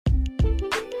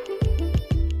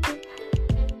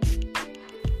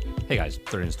Hey guys,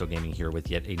 Third and Still Gaming here with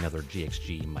yet another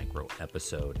GXG Micro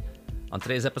episode. On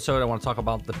today's episode, I want to talk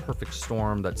about the perfect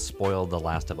storm that spoiled The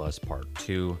Last of Us Part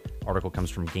 2. Article comes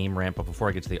from GameRant, but before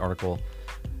I get to the article,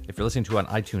 if you're listening to it on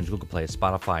iTunes, Google Play,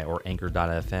 Spotify, or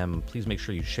Anchor.fm, please make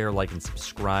sure you share, like, and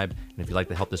subscribe. And if you'd like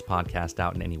to help this podcast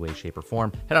out in any way, shape, or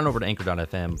form, head on over to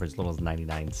Anchor.fm. For as little as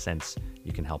 99 cents,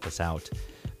 you can help us out.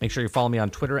 Make sure you follow me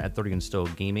on Twitter at 30 and Still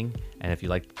Gaming. And if you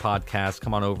like the podcast,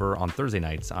 come on over on Thursday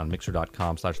nights on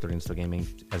mixer.com/30 and Still Gaming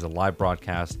as a live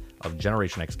broadcast of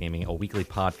Generation X Gaming, a weekly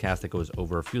podcast that goes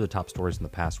over a few of the top stories in the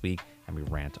past week, and we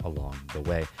rant along the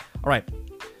way. All right.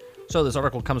 So this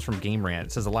article comes from GameRant.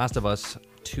 It says The Last of Us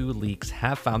 2 leaks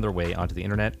have found their way onto the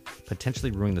internet,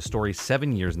 potentially ruining the story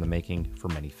 7 years in the making for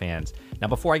many fans. Now,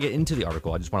 before I get into the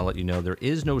article, I just want to let you know there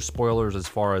is no spoilers as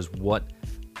far as what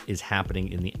is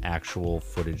happening in the actual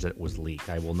footage that was leaked.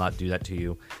 I will not do that to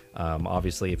you.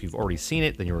 Obviously, if you've already seen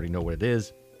it, then you already know what it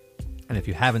is. And if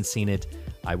you haven't seen it,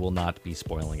 I will not be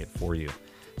spoiling it for you.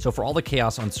 So for all the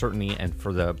chaos, uncertainty, and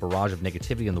for the barrage of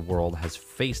negativity in the world has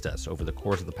faced us over the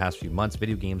course of the past few months,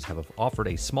 video games have offered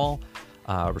a small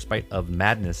respite of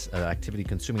madness activity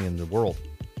consuming in the world.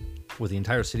 With the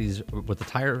entire cities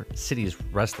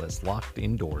restless, locked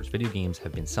indoors, video games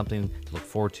have been something to look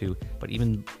forward to, but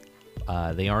even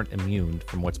they aren't immune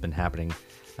from what's been happening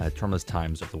tumultuous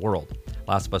times of the world.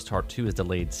 Last of Us Part 2 is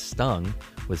delayed stung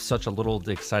with such a little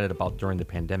excited about during the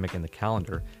pandemic in the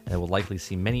calendar, and it will likely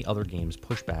see many other games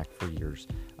pushed back for years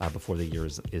before the year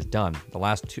is done. The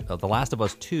Last of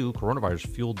Us 2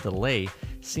 coronavirus-fueled delay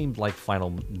seemed like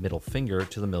final middle finger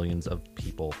to the millions of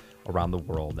people around the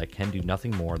world that can do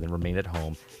nothing more than remain at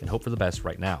home and hope for the best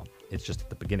right now. It's just at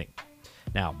the beginning.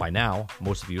 Now, by now,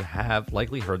 most of you have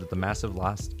likely heard that the massive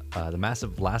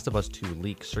Last of Us 2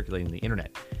 leak circulating the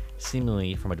internet,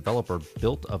 seemingly from a developer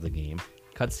built of the game.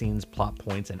 Cutscenes, plot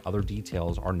points, and other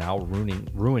details are now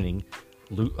running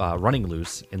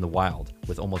loose in the wild,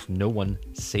 with almost no one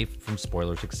safe from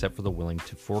spoilers except for the willing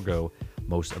to forego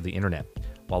most of the internet.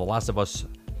 While The Last of Us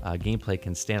gameplay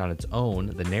can stand on its own,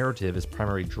 the narrative is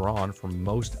primarily drawn for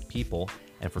most people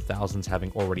and for thousands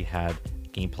having already had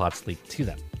game plots leaked to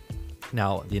them.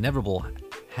 Now, the inevitable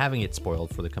having it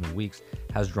spoiled for the coming weeks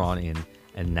has drawn in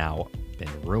and now been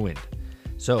ruined.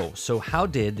 So how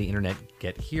did the internet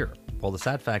get here? Well, the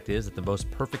sad fact is that the most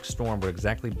perfect storm where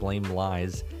exactly blame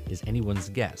lies is anyone's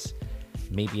guess.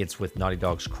 Maybe it's with Naughty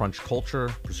Dog's crunch culture,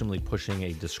 presumably pushing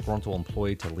a disgruntled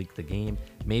employee to leak the game.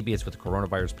 Maybe it's with the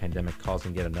coronavirus pandemic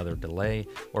causing yet another delay.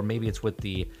 Or maybe it's with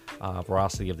the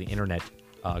veracity of the internet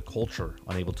culture,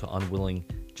 unwilling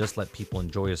just let people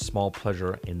enjoy a small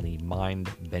pleasure in the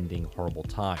mind-bending horrible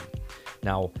time.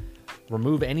 Now,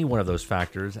 remove any one of those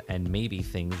factors and maybe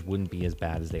things wouldn't be as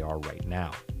bad as they are right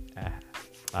now.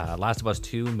 Last of Us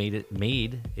 2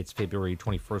 made its February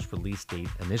 21st release date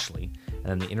initially, and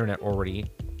then the internet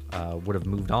already would have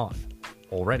moved on,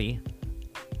 already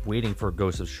waiting for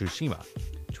Ghost of Tsushima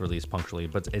to release punctually.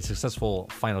 But a successful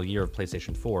final year of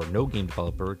PlayStation 4, no game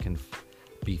developer can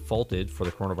be faulted for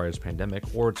the coronavirus pandemic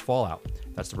or its fallout.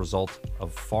 That's the result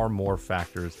of far more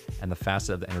factors and the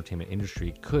facet of the entertainment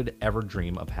industry could ever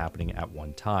dream of happening at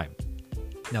one time.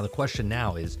 Now the question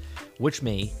now is, which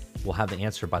will have the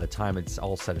answer by the time it's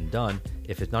all said and done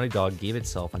if Naughty Dog gave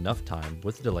itself enough time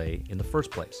with the delay in the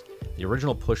first place. The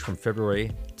original push from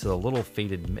February to the little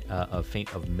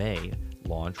faint of May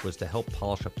launch was to help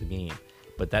polish up the game,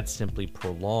 but that simply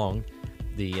prolonged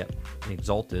the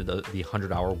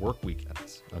 100-hour work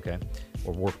weekends, okay?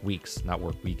 Or work weeks, not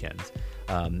work weekends,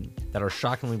 that are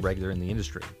shockingly regular in the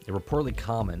industry. They're reportedly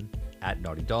common at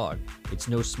Naughty Dog. It's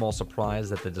no small surprise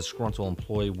that the disgruntled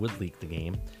employee would leak the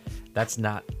game. That's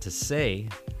not to say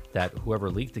that whoever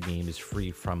leaked the game is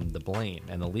free from the blame,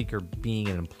 and the leaker being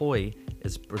an employee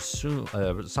is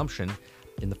assumption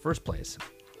in the first place.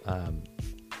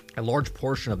 A large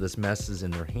portion of this mess is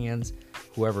in their hands,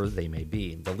 whoever they may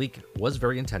be. The leak was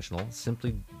very intentional,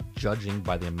 simply judging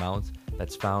by the amount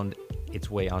that's found its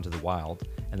way onto the wild,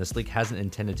 and this leak hasn't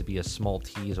intended to be a small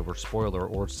tease or spoiler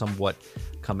or somewhat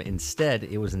come. Instead,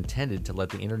 it was intended to let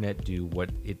the internet do what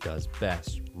it does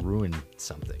best, ruin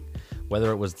something.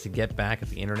 Whether it was to get back at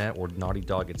the internet or Naughty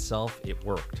Dog itself, it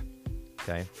worked.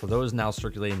 Okay. For those now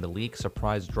circulating the leak,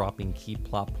 surprise dropping key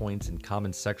plot points in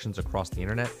common sections across the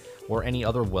internet or any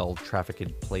other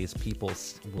well-trafficked place, people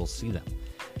will see them.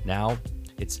 Now,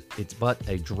 it's but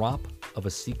a drop of a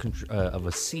sea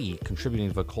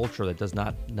contributing to a culture that does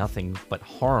nothing but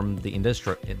harm the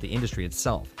industry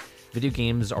itself. Video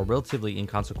games are relatively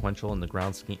inconsequential in the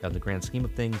grand scheme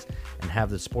of things, and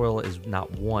have the spoil is not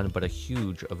one but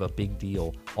a big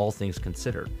deal, all things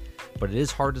considered. But it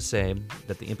is hard to say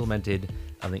that the implemented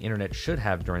on the internet should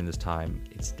have during this time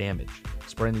its damage.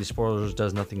 Spreading these spoilers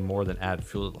does nothing more than add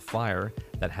fuel to the fire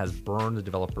that has burned the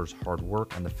developers' hard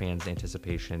work and the fans'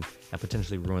 anticipation and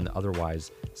potentially ruin the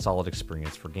otherwise solid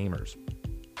experience for gamers.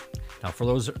 Now, for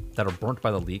those that are burnt by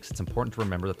the leaks, it's important to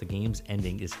remember that the game's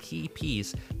ending is key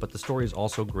piece, but the story is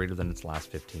also greater than its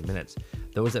last 15 minutes.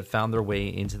 Those that found their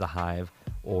way into the hive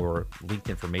or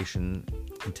leaked information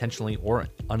intentionally or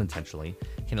unintentionally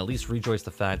can at least rejoice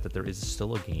the fact that there is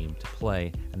still a game to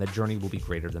play and the journey will be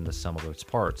greater than the sum of its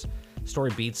parts.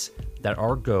 Story beats that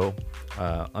are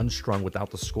unstrung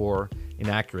without the score,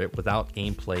 inaccurate, without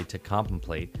gameplay to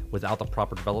contemplate, without the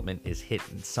proper development is hit.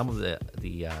 And some of the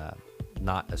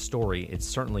not a story, it's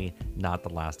certainly not The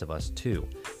Last of Us 2.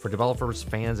 For developers,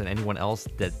 fans, and anyone else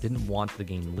that didn't want the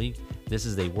game leaked, this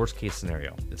is a worst case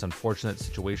scenario. It's an unfortunate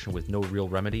situation with no real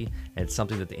remedy, and it's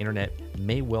something that the internet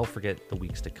may well forget the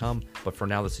weeks to come, but for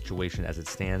now the situation as it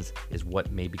stands is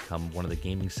what may become one of the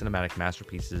gaming cinematic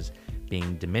masterpieces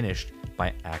being diminished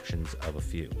by actions of a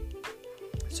few.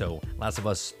 So, Last of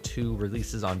Us 2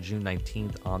 releases on June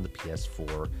 19th on the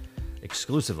PS4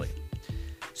 exclusively.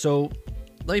 So,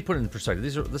 let me put it in perspective.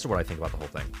 This is what I think about the whole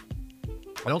thing.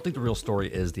 I don't think the real story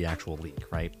is the actual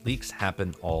leak, right? Leaks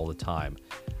happen all the time.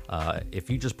 If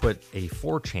you just put a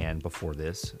 4chan before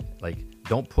this, like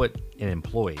don't put an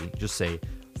employee, just say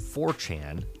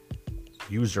 4chan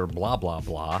user blah, blah,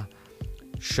 blah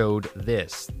showed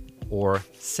this or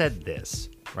said this,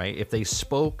 right? If they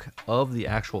spoke of the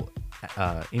actual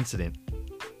incident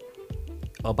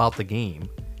about the game,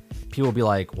 people will be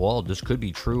like, well, this could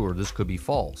be true or this could be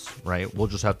false, right? We'll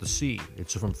just have to see.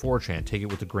 It's from 4chan. Take it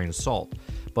with a grain of salt.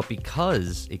 But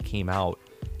because it came out,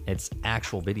 it's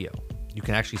actual video. You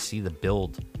can actually see the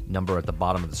build number at the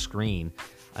bottom of the screen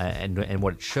and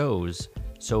what it shows.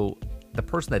 So the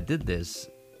person that did this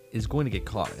is going to get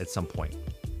caught at some point,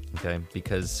 okay?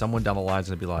 Because someone down the line is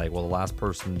going to be like, well, the last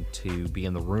person to be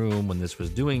in the room when this was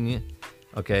doing it,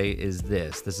 okay, is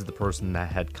this. This is the person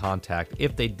that had contact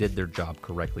if they did their job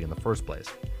correctly in the first place.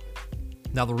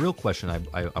 Now, the real question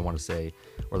I want to say,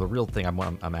 or the real thing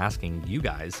I'm asking you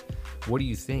guys, what do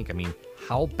you think? I mean,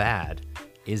 how bad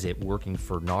is it working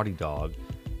for Naughty Dog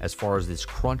as far as this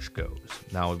crunch goes?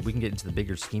 Now, we can get into the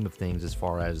bigger scheme of things as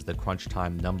far as the crunch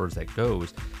time numbers that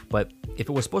goes, but if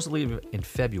it was supposed to leave in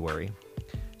February,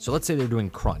 so let's say they're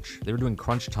doing crunch. They were doing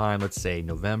crunch time, let's say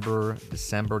November,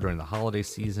 December, during the holiday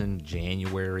season,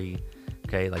 January,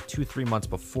 okay, like 2-3 months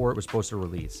before it was supposed to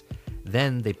release.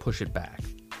 Then they push it back.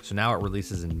 So now it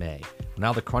releases in May.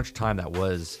 Now the crunch time that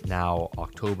was now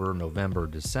October, November,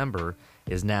 December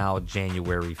is now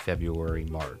January, February,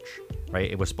 March, right?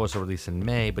 It was supposed to release in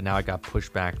May, but now it got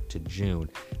pushed back to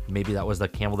June. Maybe that was the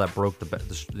camel that broke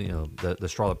the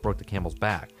straw that broke the camel's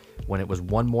back. When it was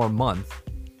one more month,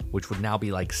 which would now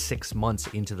be like 6 months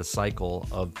into the cycle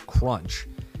of crunch,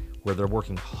 where they're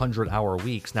working 100-hour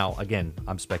weeks. Now, again,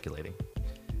 I'm speculating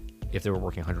if they were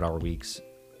working 100-hour weeks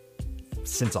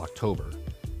since October.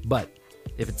 But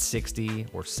if it's 60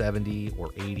 or 70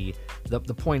 or 80, the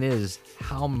point is,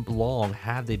 how long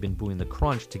have they been doing the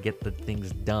crunch to get the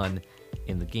things done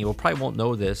in the game? We probably won't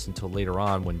know this until later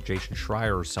on when Jason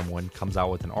Schreier or someone comes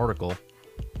out with an article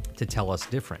to tell us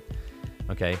different.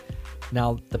 Okay,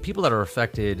 now the people that are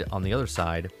affected on the other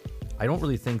side, I don't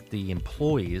really think the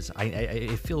employees,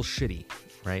 it feels shitty,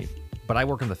 right? But I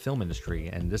work in the film industry,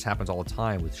 and this happens all the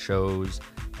time with shows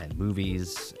and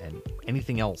movies and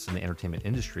anything else in the entertainment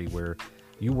industry where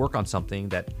you work on something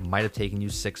that might have taken you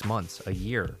 6 months, a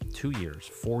year, 2 years,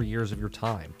 4 years of your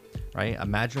time, right?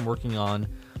 Imagine working on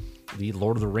the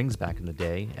Lord of the Rings back in the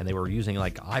day, and they were using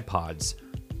like iPods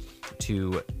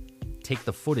to take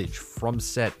the footage from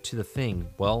set to the thing.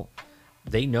 Well,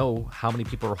 they know how many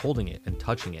people are holding it and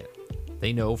touching it.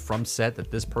 They know from set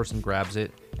that this person grabs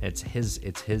it and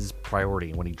it's his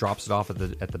priority. When he drops it off at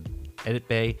the edit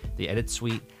bay, the edit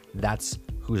suite, that's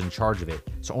who's in charge of it.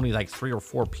 So only like 3 or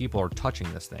 4 people are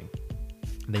touching this thing.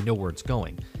 And they know where it's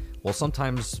going. Well,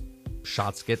 sometimes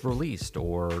shots get released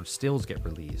or stills get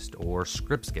released or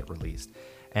scripts get released.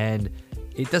 And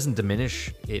it doesn't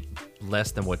diminish it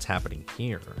less than what's happening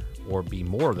here or be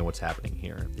more than what's happening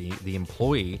here. The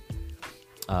employee,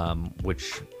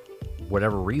 which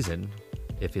whatever reason,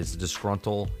 if it's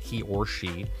disgruntled, he or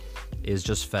she is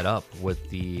just fed up with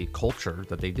the culture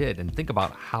that they did. And think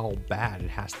about how bad it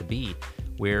has to be,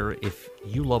 where if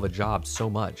you love a job so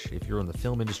much, if you're in the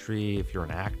film industry, if you're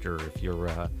an actor, if you're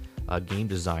a game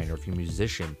designer, if you're a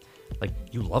musician, like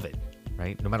you love it,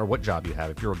 right? No matter what job you have,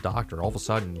 if you're a doctor, all of a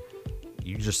sudden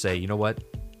you just say, you know what?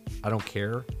 I don't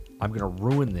care. I'm going to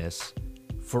ruin this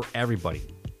for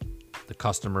everybody. The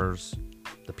customers,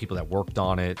 the people that worked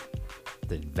on it,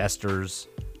 the investors,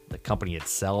 the company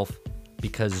itself,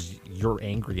 because you're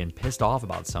angry and pissed off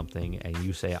about something and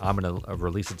you say, I'm going to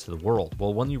release it to the world.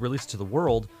 Well, when you release it to the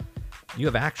world, you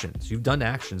have actions. You've done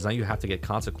actions. Now you have to get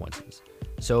consequences.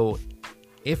 So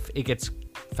if it gets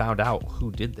found out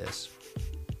who did this,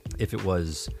 if it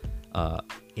was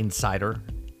insider,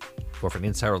 or if an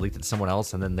insider leaked it to someone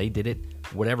else and then they did it,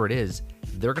 whatever it is,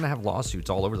 they're going to have lawsuits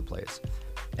all over the place.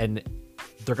 And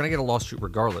they're going to get a lawsuit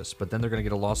regardless, but then they're going to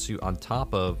get a lawsuit on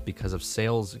top of, because if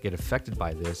sales get affected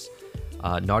by this,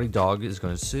 Naughty Dog is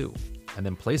going to sue. And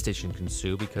then PlayStation can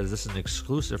sue because this is an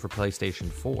exclusive for PlayStation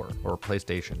 4 or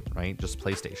PlayStation, right? Just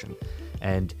PlayStation.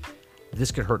 And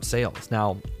this could hurt sales.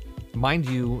 Now, mind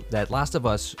you that Last of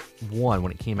Us 1,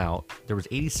 when it came out, there was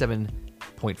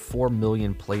 87.4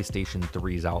 million PlayStation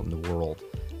 3s out in the world,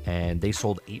 and they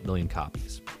sold 8 million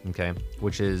copies, okay?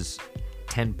 Which is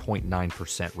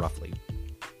 10.9% roughly.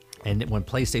 And when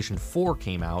PlayStation 4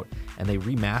 came out and they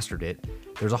remastered it,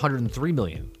 there's 103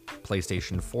 million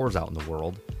PlayStation 4s out in the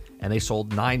world, and they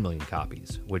sold 9 million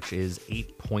copies, which is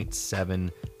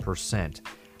 8.7%.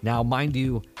 Now, mind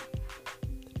you,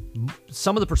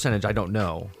 some of the percentage I don't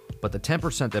know, but the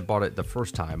 10% that bought it the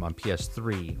first time on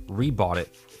PS3 rebought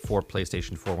it for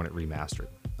PlayStation 4 when it remastered,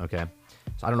 okay?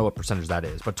 So I don't know what percentage that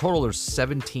is, but total there's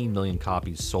 17 million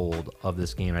copies sold of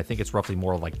this game. I think it's roughly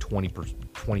more like 20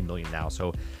 million now.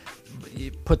 So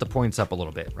put the points up a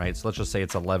little bit, right? So let's just say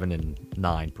it's 11 and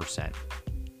 9%,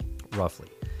 roughly.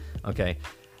 Okay,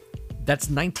 that's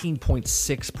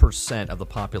 19.6% of the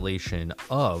population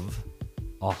of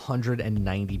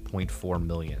 190.4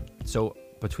 million. So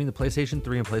between the PlayStation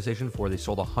 3 and PlayStation 4, they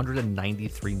sold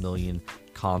 193 million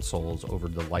consoles over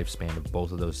the lifespan of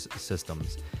both of those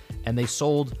systems. And they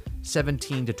sold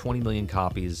 17 to 20 million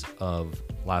copies of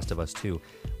Last of Us 2,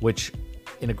 which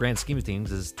in a grand scheme of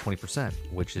things is 20%,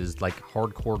 which is like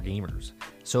hardcore gamers.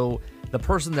 So the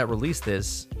person that released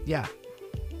this, yeah,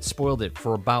 spoiled it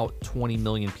for about 20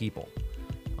 million people,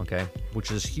 okay, which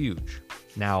is huge.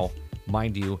 Now,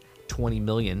 mind you, 20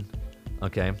 million,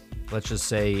 okay, let's just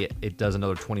say it does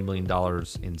another $20 million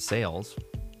in sales,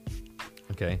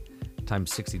 okay,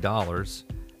 times $60,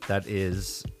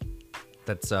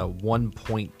 that's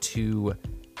 1.2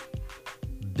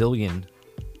 billion,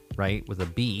 right, with a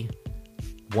B,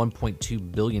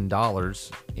 $1.2 billion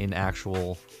in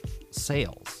actual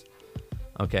sales,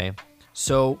 okay?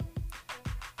 So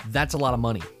that's a lot of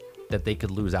money that they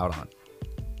could lose out on,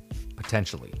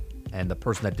 potentially. And the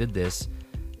person that did this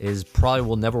is probably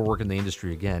will never work in the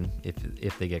industry again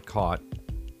if they get caught.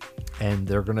 And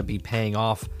they're going to be paying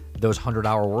off those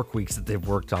 100-hour work weeks that they've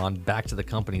worked on back to the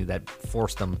company that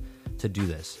forced them to do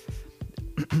this.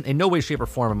 In no way, shape, or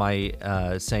form am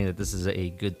I saying that this is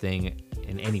a good thing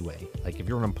in any way. Like, if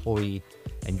you're an employee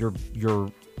and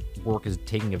your work is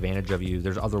taking advantage of you,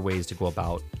 there's other ways to go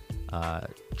about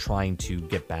trying to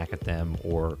get back at them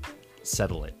or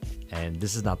settle it. And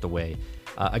this is not the way.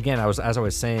 Again, as I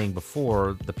was saying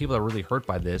before, the people that are really hurt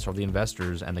by this are the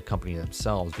investors and the company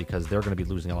themselves, because they're going to be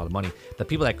losing a lot of money. The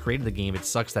people that created the game, it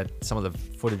sucks that some of the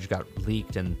footage got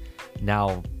leaked, and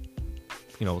now,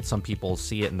 you know, some people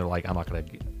see it and they're like, I'm not gonna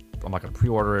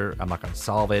pre-order it. I'm not gonna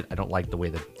solve it. I don't like the way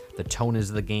that the tone is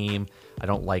of the game. I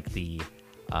don't like the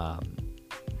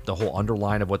whole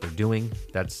underline of what they're doing.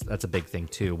 That's a big thing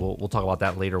too. We'll talk about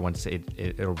that later once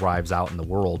it arrives out in the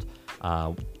world.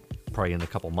 Probably in a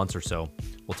couple months or so.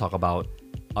 We'll talk about,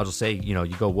 I'll just say, you know,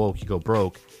 you go woke, you go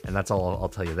broke, and that's all I'll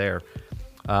tell you there.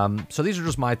 So these are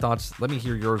just my thoughts. Let me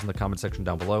hear yours in the comment section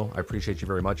down below. I appreciate you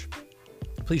very much.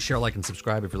 Please share, like, and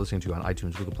subscribe if you're listening to on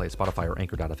iTunes, Google Play, Spotify, or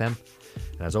Anchor.fm.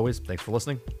 And as always, thanks for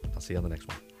listening. I'll see you on the next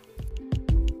one.